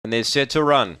And they're set to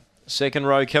run. Second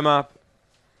row come up.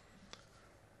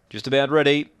 Just about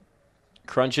ready.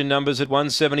 Crunching numbers at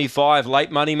 175. Late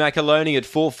Money Macaroni at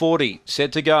 440.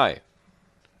 Set to go.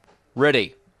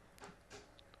 Ready.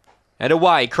 And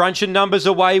away. Crunching numbers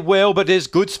away well, but there's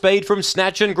good speed from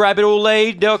Snatch and Grab. It will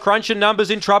lead. Now Crunching numbers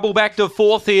in trouble back to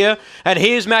fourth here. And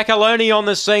here's Macaroni on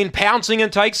the scene, pouncing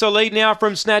and takes a lead now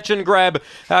from Snatch and Grab.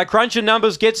 Crunching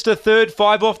numbers gets to third,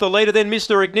 5 off the leader. Then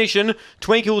Mr. Ignition,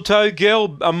 Twinkle Toe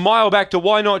Girl, a mile back to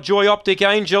Why Not Joy, Optic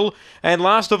Angel. And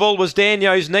last of all was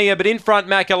Daniel's Nia, but in front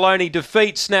Macaroni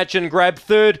defeats Snatch and Grab.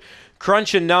 Third,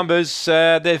 Crunching numbers.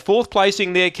 Their fourth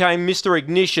placing there came Mr.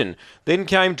 Ignition. Then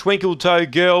came Twinkle Toe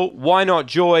Girl, Why Not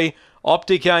Joy,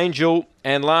 Optic Angel,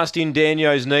 and last in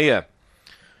Daniel's Nia.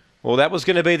 Well, that was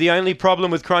going to be the only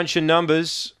problem with Crunching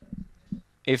numbers.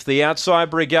 If the outside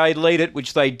brigade lead it,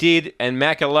 which they did, and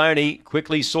Macaroni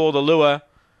quickly saw the lure,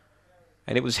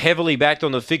 and it was heavily backed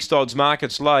on the fixed odds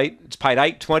markets late. It's paid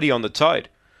 $8.20 on the tote.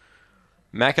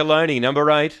 Macaroni,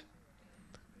 number 8.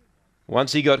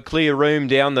 Once he got clear room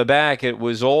down the back, it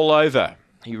was all over.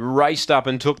 He raced up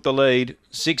and took the lead.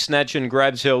 6 Snatch and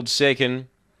Grabs held second.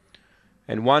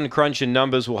 And 1 Crunching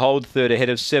numbers will hold third ahead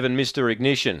of 7 Mr.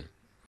 Ignition.